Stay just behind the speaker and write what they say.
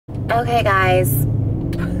Okay, guys.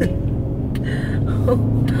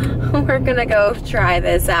 We're gonna go try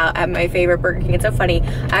this out at my favorite Burger King. It's so funny.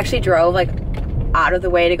 I actually drove like out of the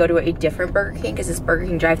way to go to a different Burger King because this Burger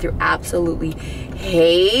King drive-thru absolutely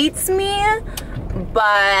hates me.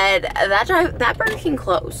 But that Burger King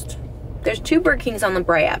closed. There's two Burger Kings on La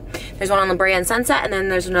Brea. There's one on La Brea and Sunset, and then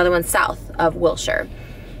there's another one south of Wilshire.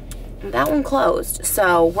 That one closed.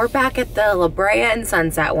 So we're back at the La Brea and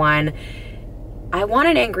Sunset one. I want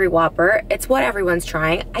an Angry Whopper. It's what everyone's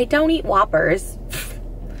trying. I don't eat Whoppers.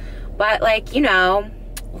 But like, you know,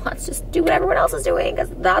 let's just do what everyone else is doing because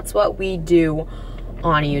that's what we do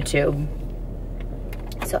on YouTube.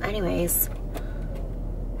 So anyways,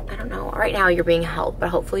 I don't know. Right now you're being held, but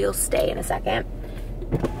hopefully you'll stay in a second.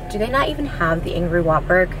 Do they not even have the Angry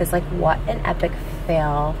Whopper? Because like what an epic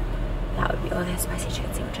fail that would be. Oh, they have spicy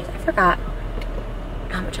chicken sandwiches. I forgot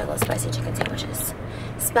how much I love spicy chicken sandwiches.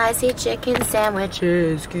 Spicy chicken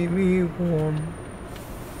sandwiches, keep me warm.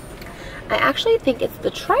 I actually think it's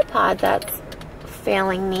the tripod that's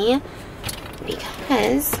failing me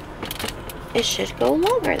because it should go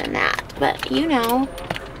lower than that. But you know,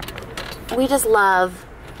 we just love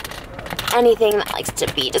anything that likes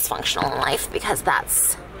to be dysfunctional in life because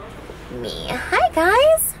that's me. Hi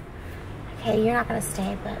guys. Okay, you're not gonna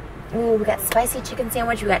stay, but ooh, we got spicy chicken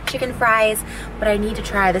sandwich, we got chicken fries, but I need to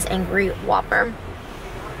try this Angry Whopper.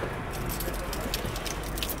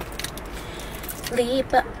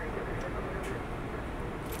 Leap.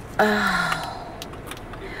 Oh,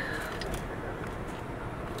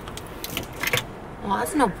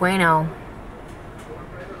 that's no bueno.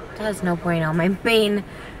 That is no bueno. My main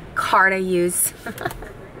card I use.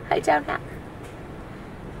 I don't have.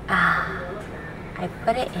 I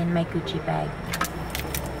put it in my Gucci bag.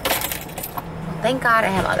 Well, thank God I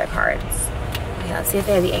have other cards. Okay, let's see if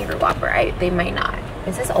they have the Angry Whopper. They might not.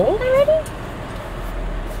 Is this old already?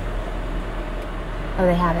 Oh,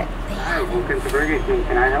 they have it. They have it. Welcome to Burger King.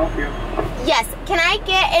 Can I help you? Yes. Can I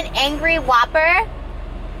get an Angry Whopper?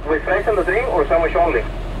 With fries and a drink or sandwich only?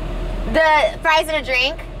 The fries and a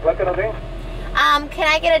drink. What kind of drink? Can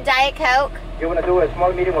I get a Diet Coke? You want to do a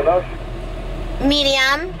small, medium, or large?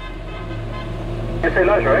 Medium. You say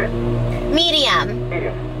large, right? Medium.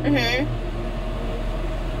 Medium. Mm-hmm.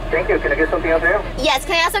 Thank you. Can I get something else here? Yes.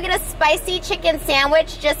 Can I also get a spicy chicken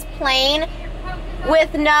sandwich, just plain?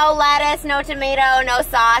 With no lettuce, no tomato, no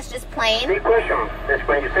sauce, just plain. Big question.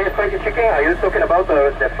 When you say spicy chicken, are you talking about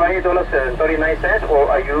the $5.39 or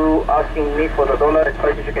are you asking me for the dollar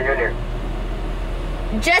spicy chicken junior?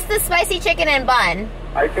 Just the spicy chicken and bun.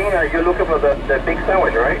 I think you're looking for the big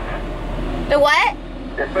sandwich, right? The what?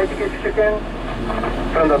 The spicy chicken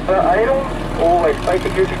from the item or a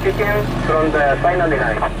spicy chicken from the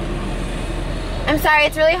 $5.99? I'm sorry,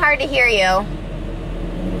 it's really hard to hear you.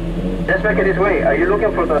 Let's make it this way. Are you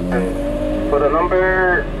looking for the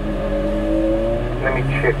number? Let me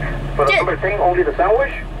check. For the number 10, only the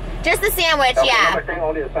sandwich? Just the sandwich, okay, yeah. Number 10,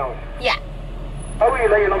 only the sandwich. Yeah. How will you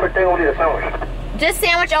like your number 10, only the sandwich? Just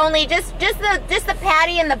sandwich only. Just the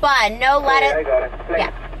patty and the bun. No lettuce. I got it. Thanks.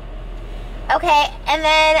 Yeah. Okay, and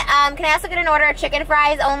then can I also get an order of chicken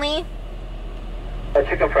fries only?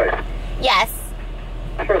 Chicken fries. Yes.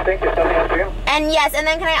 Sure, thank you. Something else for you? And yes, and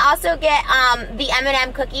then can I also get the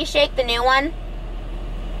M&M cookie shake, the new one?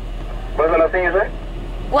 What's the last thing you say?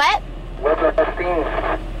 What? What's the last thing?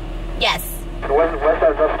 Yes. What's the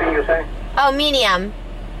last thing you say? Oh, medium.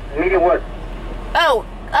 Medium what? Oh,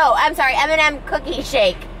 I'm sorry, M&M cookie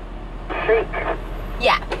shake. Shake?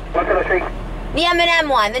 Yeah. What kind of shake? The M&M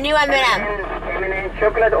one, the new M&M. M&M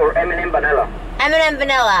chocolate or M&M vanilla? M&M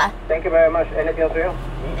vanilla. Thank you very much. Anything else for you?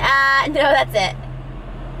 No, that's it.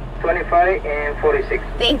 25 and 46.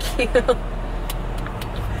 Thank you.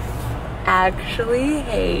 Actually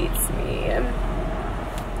hates me.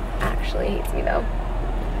 Actually hates me though.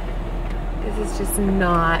 This is just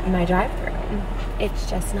not my drive-thru. It's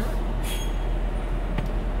just not.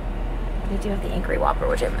 They do have the Angry Whopper,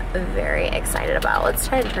 which I'm very excited about. Let's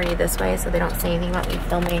try to turn you this way so they don't say anything about me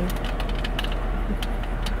filming.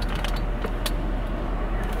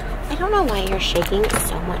 I don't know why you're shaking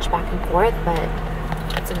so much back and forth, but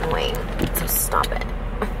it's annoying, so stop it.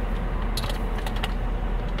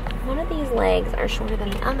 One of these legs are shorter than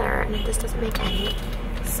the other, and it just doesn't make any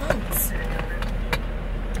sense.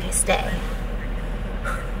 Okay, stay.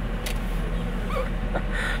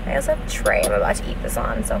 I also have a tray I'm about to eat this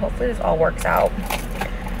on, so hopefully this all works out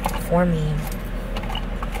for me.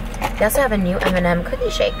 They also have a new M&M cookie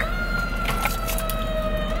shake.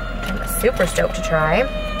 I'm super stoked to try.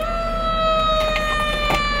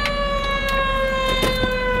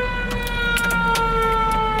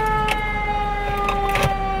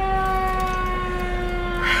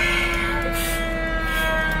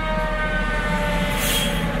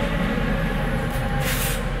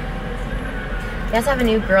 They also have a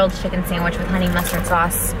new grilled chicken sandwich with honey mustard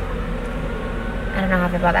sauce. I don't know how I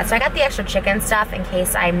feel about that. So I got the extra chicken stuff in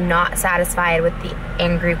case I'm not satisfied with the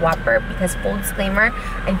Angry Whopper, because full disclaimer,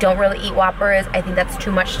 I don't really eat Whoppers. I think that's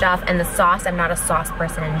too much stuff, and the sauce, I'm not a sauce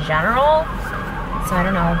person in general. So I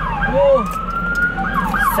don't know. Whoa.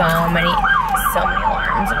 So many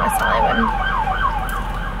alarms in West Hollywood.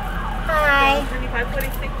 Hi.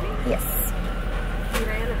 Yes.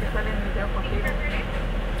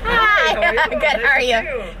 Hi. Good, how are you?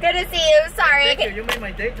 Good to see you. Sorry. You made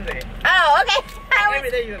my day today. Oh, okay. Every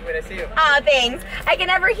day when I see you. Oh, thanks. I can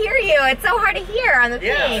never hear you. It's so hard to hear on the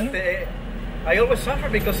thing. I always suffer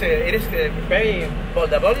because it is very, well,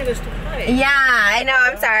 the volume is too high. Yeah, I know.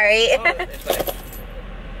 I'm sorry.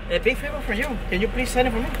 A big favor for you. Can you please sign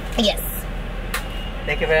it for me? Yes.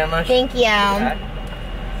 Thank you very much. Thank you.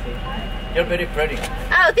 You're very pretty.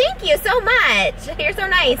 Oh, thank you so much. You're so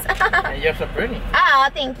nice. And you're so pretty. Oh,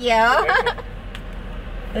 thank you.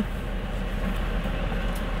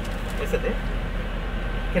 Is it?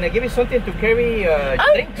 Can I give you something to carry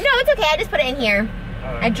drinks? No, it's okay. I just put it in here.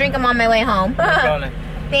 Right. I drink them on my way home.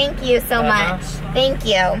 Thank you so much. Thank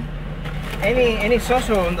you. Any sauce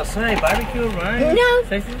on the side? Barbecue, right? No.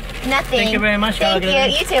 Spicy? Nothing. Thank you very much. Thank you.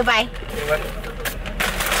 You too. Bye. You're welcome.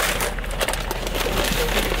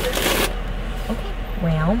 Okay.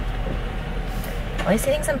 Well, at least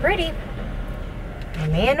he thinks I'm pretty. I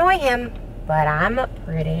may annoy him, but I'm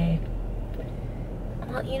pretty.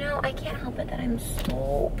 Well, you know, I can't help it that I'm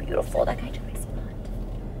so beautiful. That guy took my spot.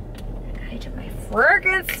 That guy took my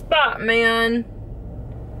friggin' spot, man.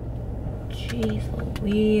 Jeez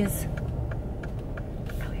Louise.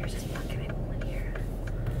 Oh, here's this spot. Can I pull in here?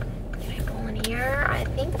 Can I pull in here? I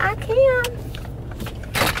think I can.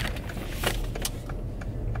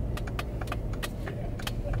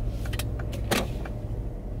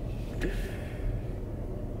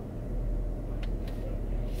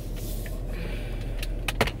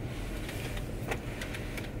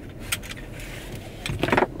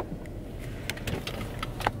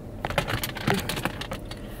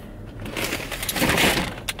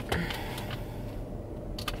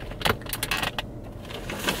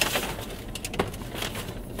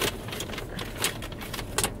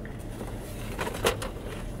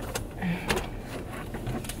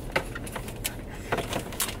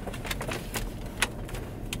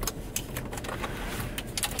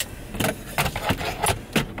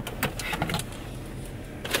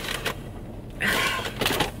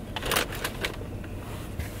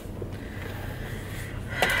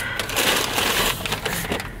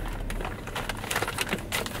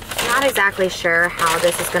 Not exactly sure how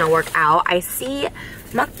this is gonna work out. I see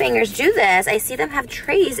mukbangers do this. I see them have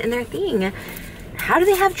trays in their thing. How do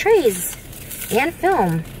they have trays and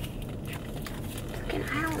film? Fucking,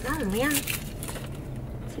 I don't know, man.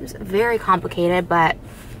 Seems very complicated, but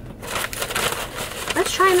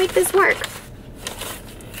let's try and make this work.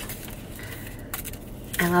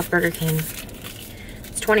 I love Burger King.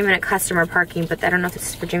 It's 20-minute customer parking, but I don't know if this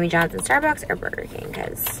is for Jimmy John's and Starbucks or Burger King,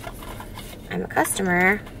 because I'm a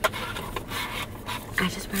customer. I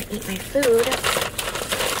just want to eat my food.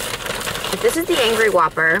 If this is the Angry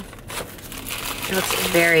Whopper, it looks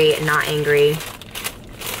very not angry.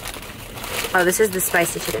 Oh, this is the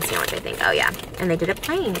spicy chicken sandwich, I think. Oh, yeah. And they did it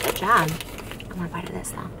plain. Good job. I want a bite of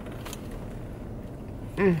this, though.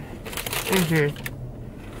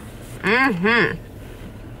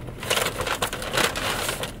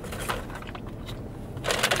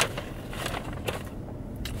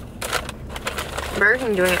 Burger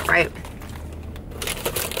King doing it right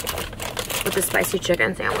with the spicy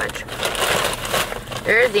chicken sandwich.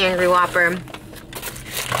 There's the Angry Whopper.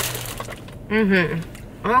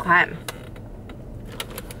 Okay.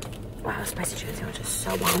 Wow, the spicy chicken sandwich is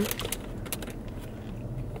so bomb.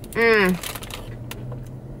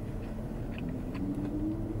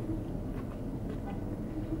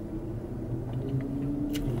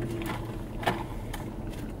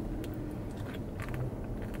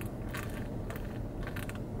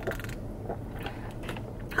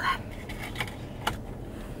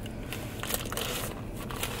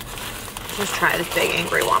 Let's try this big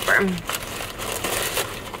Angry Whopper.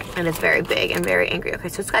 And it's very big and very angry. Okay,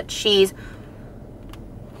 so it's got cheese.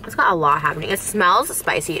 It's got a lot happening. It smells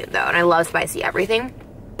spicy though, and I love spicy everything.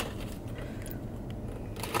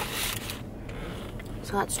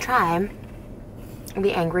 So let's try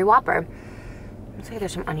the Angry Whopper. Looks like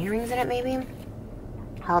there's some onion rings in it, maybe.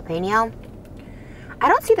 Jalapeno. I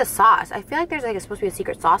don't see the sauce. I feel like there's like supposed to be a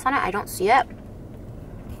secret sauce on it. I don't see it.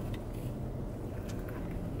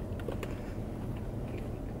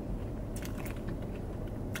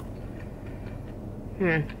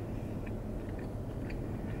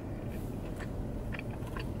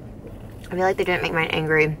 I feel like they didn't make mine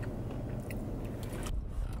angry.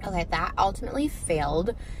 Okay, that ultimately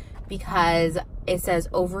failed because it says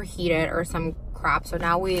overheated or some crap. So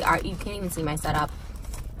now you can't even see my setup.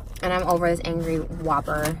 And I'm over this angry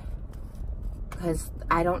Whopper because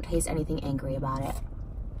I don't taste anything angry about it.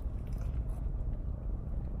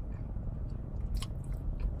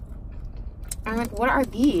 I'm like, what are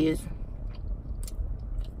these?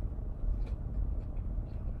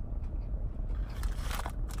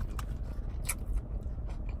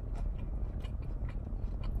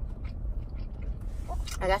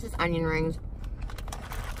 I guess it's onion rings.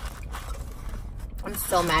 I'm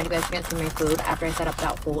so mad you guys can't see my food after I set up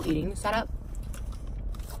that whole eating setup.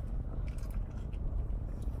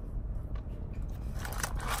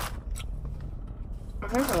 I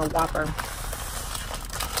think it's a Whopper.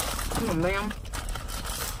 Oh man.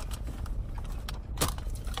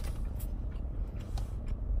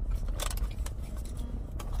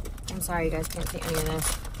 I'm sorry you guys can't see any of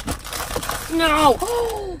this.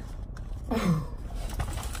 No!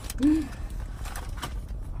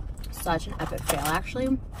 Such an epic fail,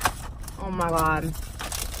 actually. Oh my god.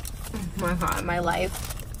 Oh my god, my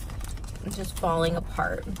life is just falling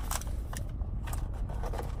apart.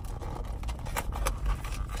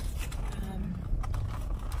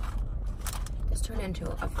 This turned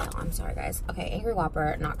into a fail. I'm sorry, guys. Okay, Angry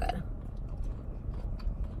Whopper, not good.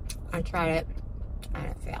 I tried it, and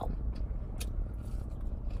it failed.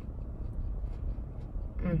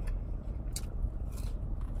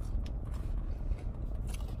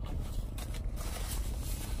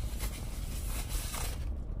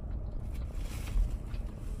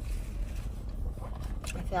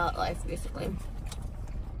 I fail at life, basically.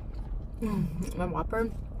 My Whopper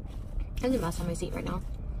is a mess on my seat right now.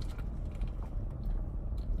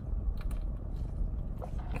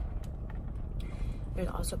 There's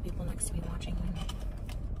also people next to me watching me.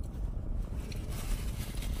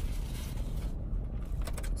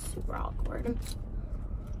 Super awkward.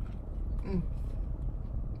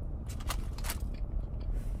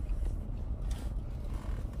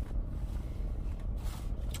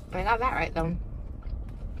 I got that right though.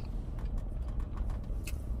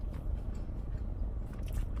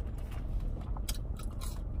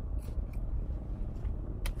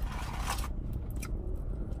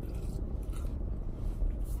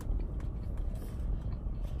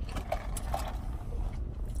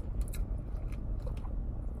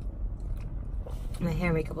 My hair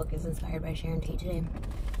and makeup look is inspired by Sharon Tate today.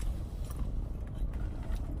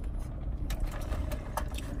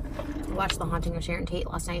 I watched The Haunting of Sharon Tate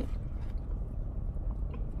last night.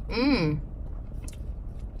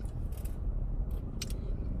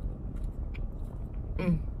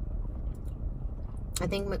 I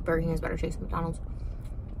think Burger King is better taste than McDonald's.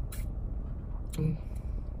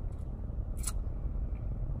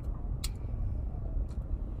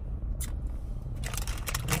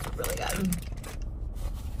 That's really good.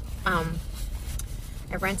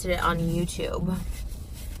 I rented it on YouTube.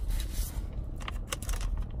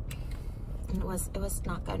 And it was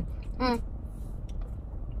not good.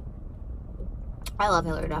 I love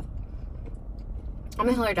Hilary Duff. I'm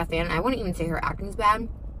a Hilary Duff fan. I wouldn't even say her acting's bad.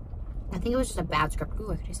 I think it was just a bad script.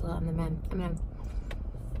 Ooh, I could taste a lot of M&M.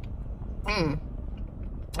 And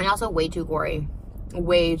also way too gory.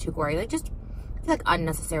 Way too gory. Like just, I feel like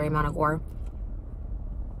unnecessary amount of gore.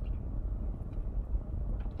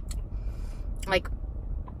 Like,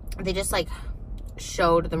 they just like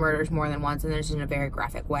showed the murders more than once and just in a very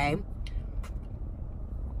graphic way.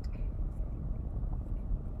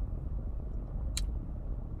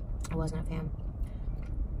 I wasn't a fan.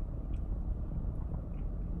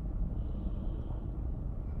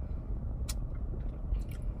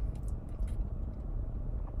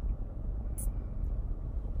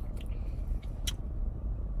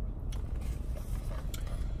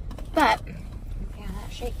 But, yeah,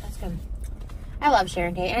 that shake, that's good. I love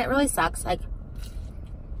Sharon Tate, and it really sucks. Like,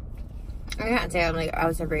 I can't say I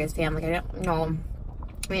was her biggest fan. Like, I don't know.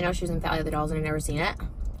 I mean, I know she was in Valley of the Dolls, and I've never seen it.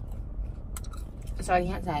 So I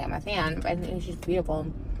can't say I'm a fan, but I think she's beautiful.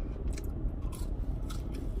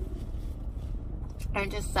 And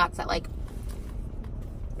it just sucks that, like,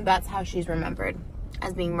 that's how she's remembered,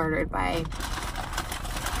 as being murdered by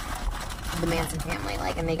the Manson family.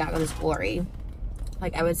 Like, and they got this glory.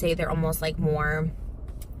 Like, I would say they're almost, like, more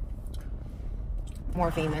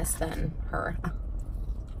famous than her.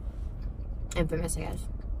 Infamous, I guess.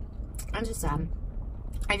 I'm just sad.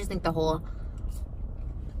 I just think the whole...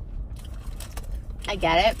 I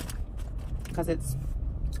get it, because it's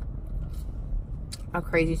a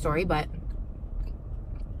crazy story, but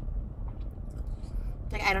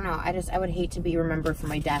like, I don't know. I would hate to be remembered for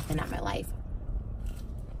my death and not my life.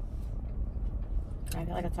 I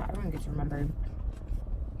feel like that's how everyone gets remembered.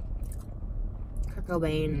 Kurt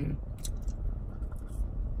Cobain.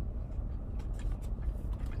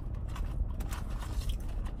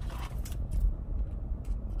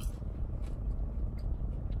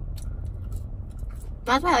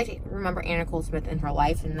 That's why I like to remember Anna Nicole Smith in her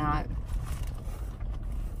life and not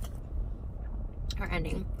her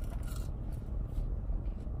ending.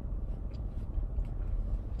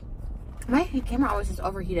 My camera always is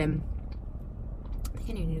overheated. I think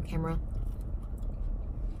I need a new camera.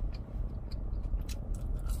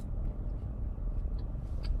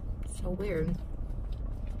 So weird.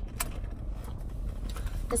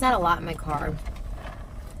 There's not a lot in my car.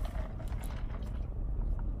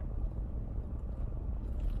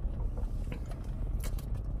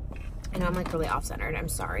 I know I'm like really off-centered. I'm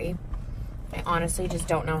sorry. I honestly just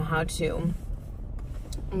don't know how to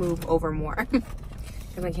move over more.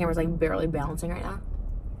 Because my camera's like barely balancing right now.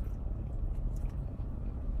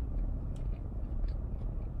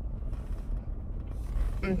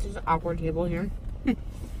 And it's just an awkward table here.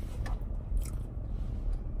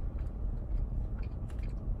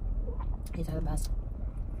 These are the best.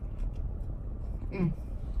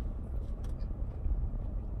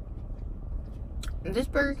 This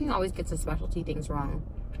Burger King always gets the specialty things wrong.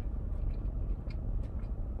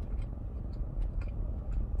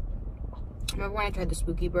 Remember when I tried the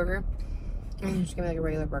spooky burger? And just give me like a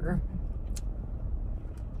regular burger.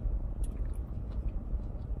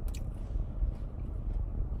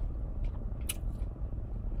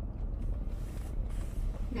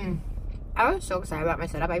 I was so excited about my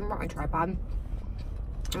setup. I even brought my tripod.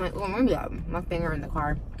 I'm like, oh, I'm gonna be out. My finger in the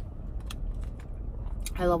car.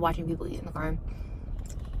 I love watching people eat in the car.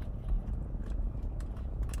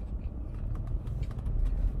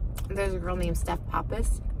 There's a girl named Steph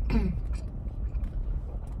Pappas.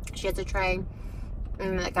 She has a tray.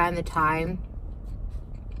 And that guy in the tie.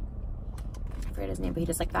 I forget his name, but he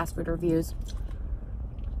does like fast food reviews.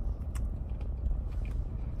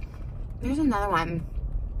 There's another one.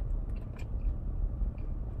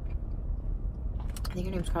 I think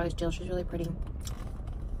her name's Carly Steele. She's really pretty.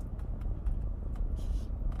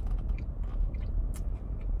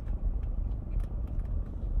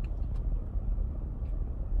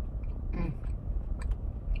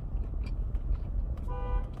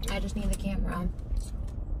 I just need the camera.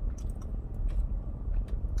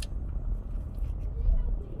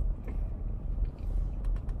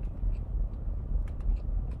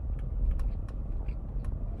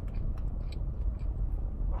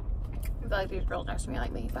 I feel like these girls next to me are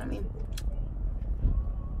like making fun of me.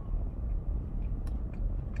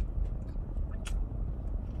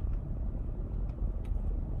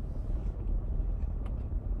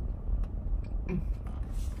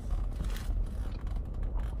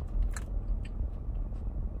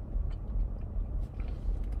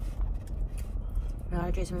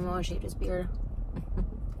 Jason Momoa shaved his beard.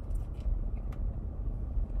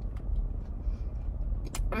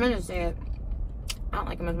 I'm gonna say it. I don't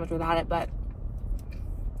like him as much without it, but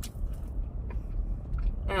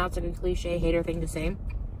I know it's like a cliche hater thing to say.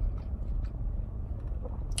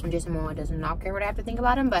 And Jason Momoa does not care what I have to think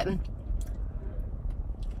about him, but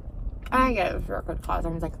I get it for a good cause. I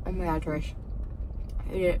was like, oh my god, Trish,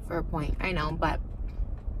 I did it for a point. I know, but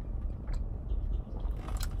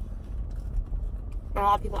a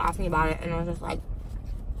lot of people asked me about it, and I was just like,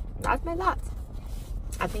 that's my thoughts.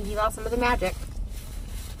 I think he lost some of the magic.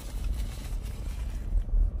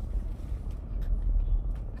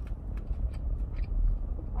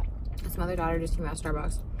 His mother-daughter just came out of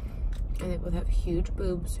Starbucks, and they both have huge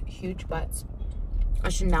boobs, huge butts, a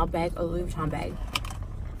Chanel bag, a Louis Vuitton bag.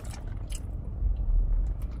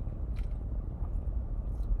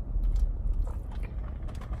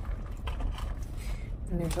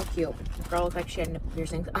 And they're so cute. The girl looks like she had nipple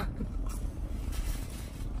piercings. Oh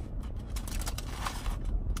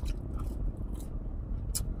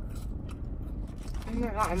my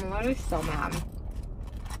god, I'm literally so mad.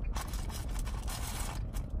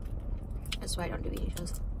 That's why I don't do eating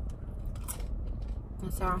shows.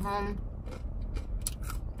 That's our home.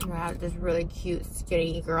 We have this really cute,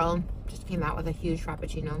 skinny girl. Just came out with a huge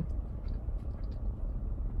frappuccino.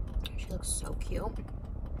 She looks so cute.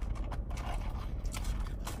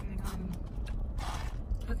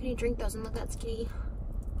 How can you drink those and look that skinny?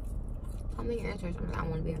 Tell me your answers. I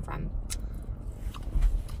want to be a friend.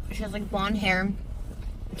 She has like blonde hair.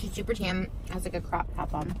 She's super tan. Has like a crop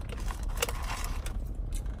top on.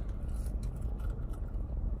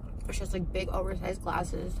 She has like big oversized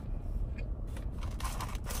glasses.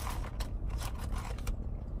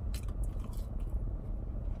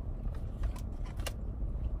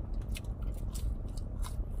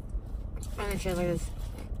 And And then she has like this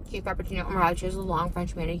cute frappuccino. Oh my god, she has a long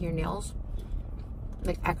French manicure nails.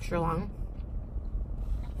 Like extra long.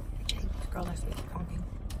 This girl next to me is talking.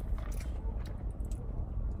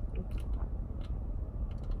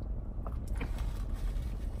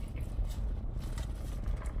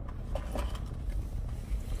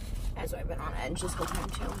 That's why I've been on edge this whole time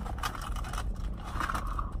too.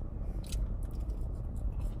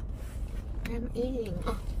 I'm eating.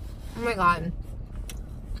 Oh my god.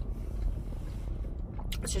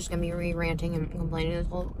 It's just gonna be ranting and complaining this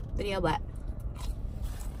whole video, but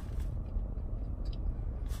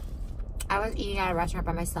I was eating at a restaurant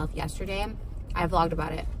by myself yesterday. I vlogged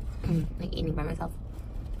about it. Like eating by myself.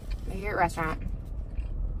 My favorite restaurant.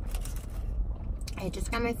 I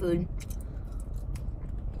just got my food.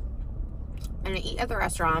 And I eat at the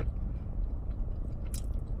restaurant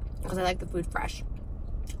because I like the food fresh.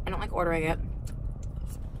 I don't like ordering it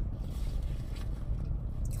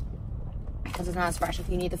because it's not as fresh if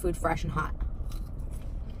you need the food fresh and hot.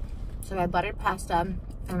 So my buttered pasta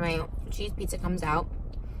and my cheese pizza comes out,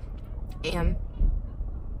 and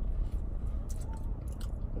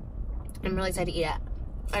I'm really excited to eat it.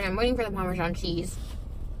 And I'm waiting for the Parmesan cheese.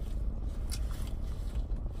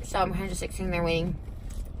 So I'm kind of just like sitting there waiting.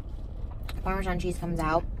 The Parmesan cheese comes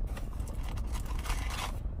out.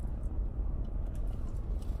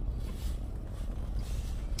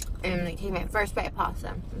 And I'm like taking my first bite of pasta.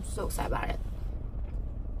 I'm so excited about it.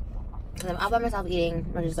 Because I'm out by myself eating,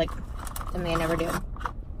 which is like something I never do.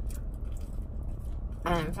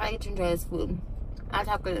 And I'm trying to get to enjoy this food. That's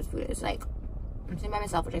how good this food is. Like, I'm sitting by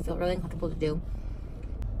myself, which I feel really uncomfortable to do.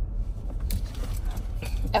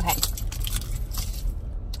 Okay.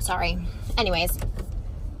 Sorry. Anyways,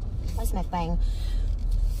 what's my thing?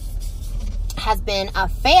 Has been a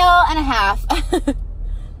fail and a half.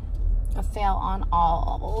 A fail on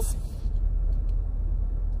all levels.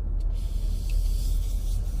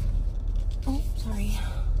 Oh, sorry.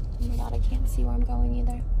 Oh my god, I can't see where I'm going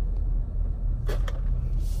either.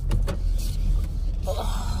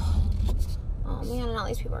 Ugh. Oh man, and all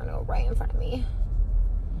these people are gonna go right in front of me.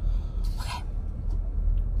 Okay.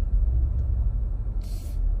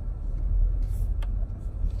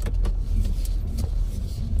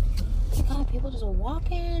 Oh my god, people just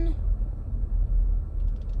walking.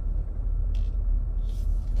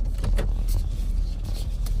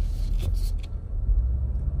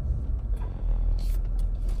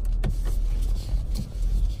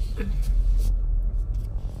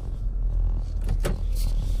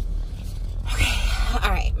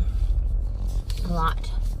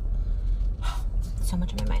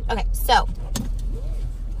 So,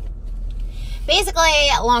 basically,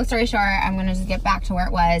 long story short, I'm going to just get back to where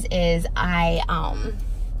it was, is I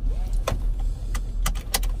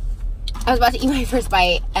was about to eat my first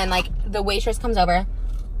bite, and, like, the waitress comes over.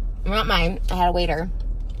 Not mine. I had a waiter.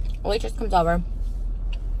 The waitress comes over.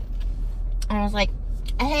 And I was like,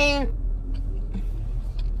 hey,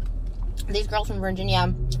 these girls from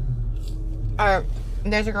Virginia, or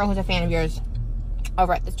there's a girl who's a fan of yours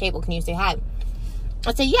over at this table. Can you say hi?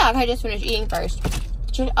 I said, yeah, I just finished eating first.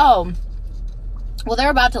 She said, oh, well, they're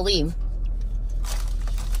about to leave.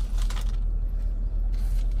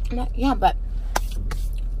 I'm like, yeah, but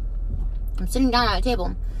I'm sitting down at a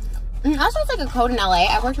table. And also, it's like a code in LA.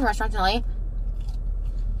 I worked in restaurants in LA.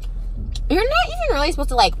 You're not even really supposed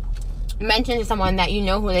to, like, mention to someone that you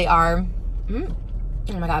know who they are.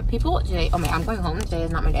 Oh my god, people today. Oh my god, I'm going home. Today is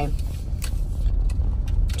not my day.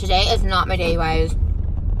 Today is not my day, you guys.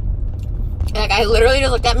 Like, I literally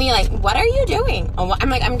just looked at me like, what are you doing? Oh, I'm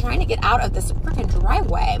like, I'm trying to get out of this freaking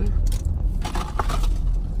driveway.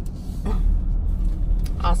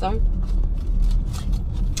 Awesome.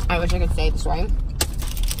 I wish I could say the story.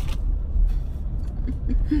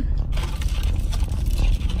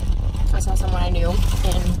 I saw someone I knew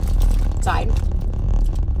inside.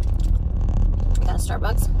 I got a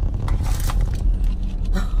Starbucks.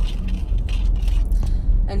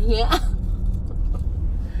 And he...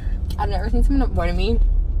 I've never seen someone avoid me.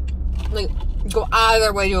 Like, go out of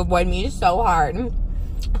their way to avoid me so hard.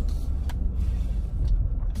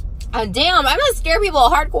 And damn, I'm gonna scare people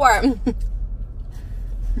hardcore.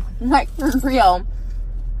 Like, for real.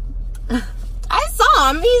 I saw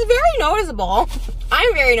him. He's very noticeable.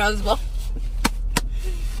 I'm very noticeable.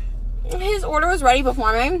 His order was ready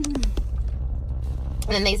before me. And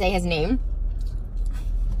then they say his name.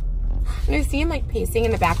 And I see him, like, pacing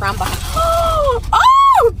in the background. But, oh!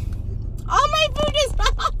 All my food is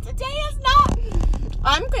out. Today is not.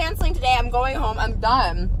 I'm canceling today. I'm going home. I'm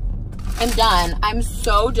done. I'm done. I'm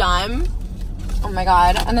so done. Oh my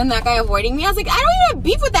god. And then that guy avoiding me. I was like, I don't even have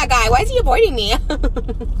beef with that guy. Why is he avoiding me?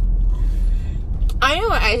 I know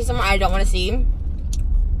I see someone I don't want to see,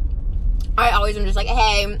 I always am just like,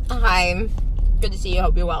 hey, hi, good to see you,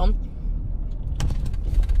 hope you're well.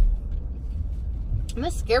 I'm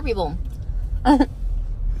gonna scare people.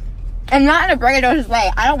 And not in a braggadocious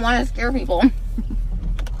way. I don't want to scare people.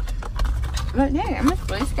 But yeah, I'm just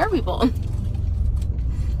really scare people.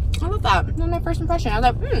 I love that. That was my first impression. I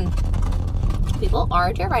was like, people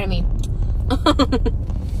are terrified of me.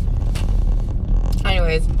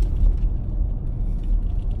 Anyways.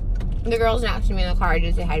 The girls next to me in the car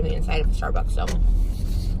did say hi to me inside of the Starbucks, so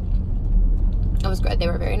it was good. They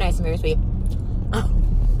were very nice and very sweet.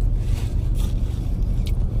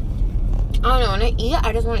 I don't know, when I eat,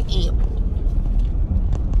 I just want to eat.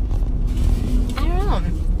 I don't know.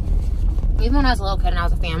 Even when I was a little kid and I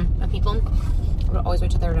was a fan of people, I would always wait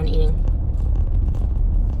till they were done eating.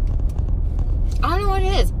 I don't know what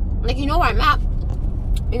it is. Like, you know where I'm at.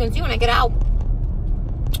 You can see when I get out.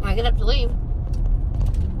 When I get up to leave.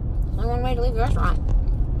 There's only one way to leave the restaurant.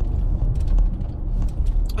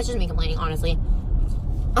 It's just me complaining, honestly.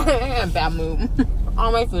 I'm in a bad mood.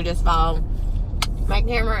 All my food just fell. My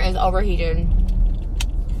camera is overheated.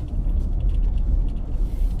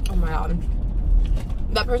 Oh my god.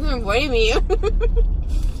 That person avoided me. I'm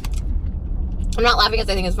not laughing because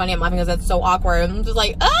I think it's funny. I'm laughing because it's so awkward. I'm just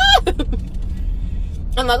like, ah!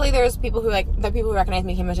 And luckily there's people who the people who recognize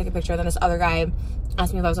me came and took a picture. Then this other guy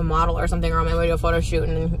asked me if I was a model or something or on my way to a photo shoot,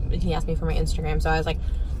 and he asked me for my Instagram. So I was like,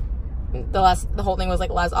 the whole thing was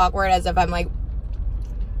like less awkward, as if I'm like,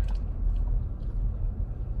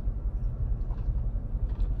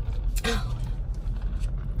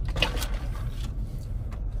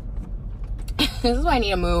 this is why I need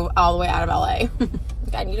to move all the way out of LA.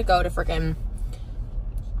 I need to go to freaking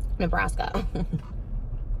Nebraska.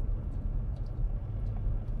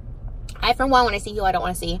 I, for one, when I see who I don't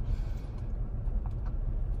want to see.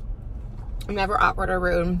 I'm never awkward or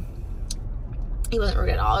rude. He wasn't rude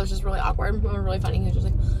at all. It was just really awkward. It was really funny. He was just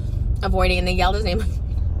like avoiding, and they yelled his name. I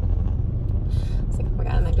was like, oh my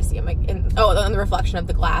god, and I just see him like in the reflection of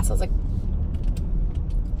the glass. I was like,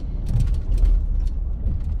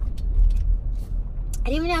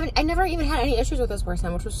 I never even had any issues with this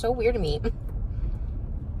person, which was so weird to me.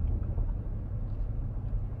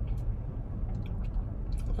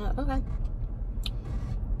 Okay.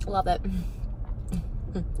 Love it.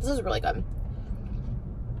 This is really good.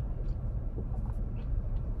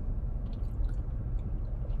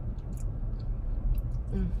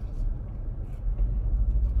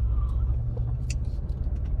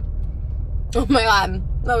 Oh my god.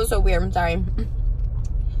 That was so weird. I'm sorry.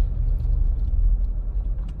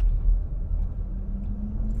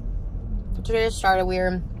 Today just started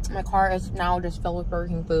weird. My car is now just filled with Burger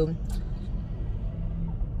King food.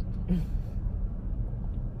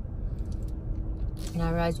 And I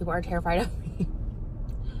realize people are terrified of me.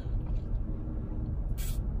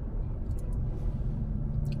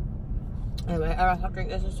 Anyway, I don't have to drink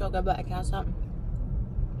this. It's so good, but I can't stop.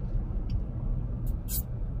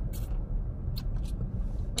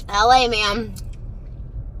 LA, man.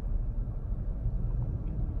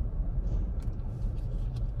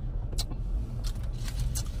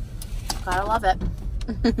 Gotta love it.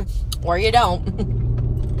 Or you don't.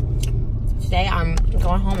 Today I'm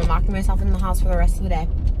going home and locking myself in the house for the rest of the day.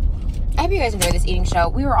 I hope you guys enjoyed this eating show.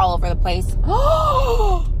 We were all over the place.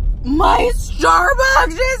 Oh, my Starbucks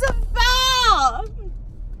is a foul.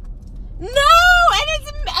 No, and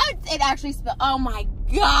it actually spilled. Oh my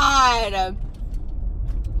god.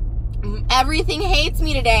 Everything hates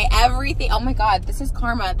me today. Everything. Oh my god, this is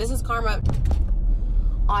karma. This is karma.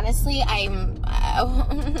 Honestly,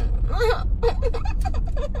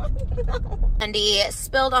 Andy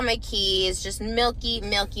spilled on my keys. Just milky,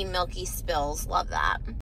 milky, milky spills. Love that.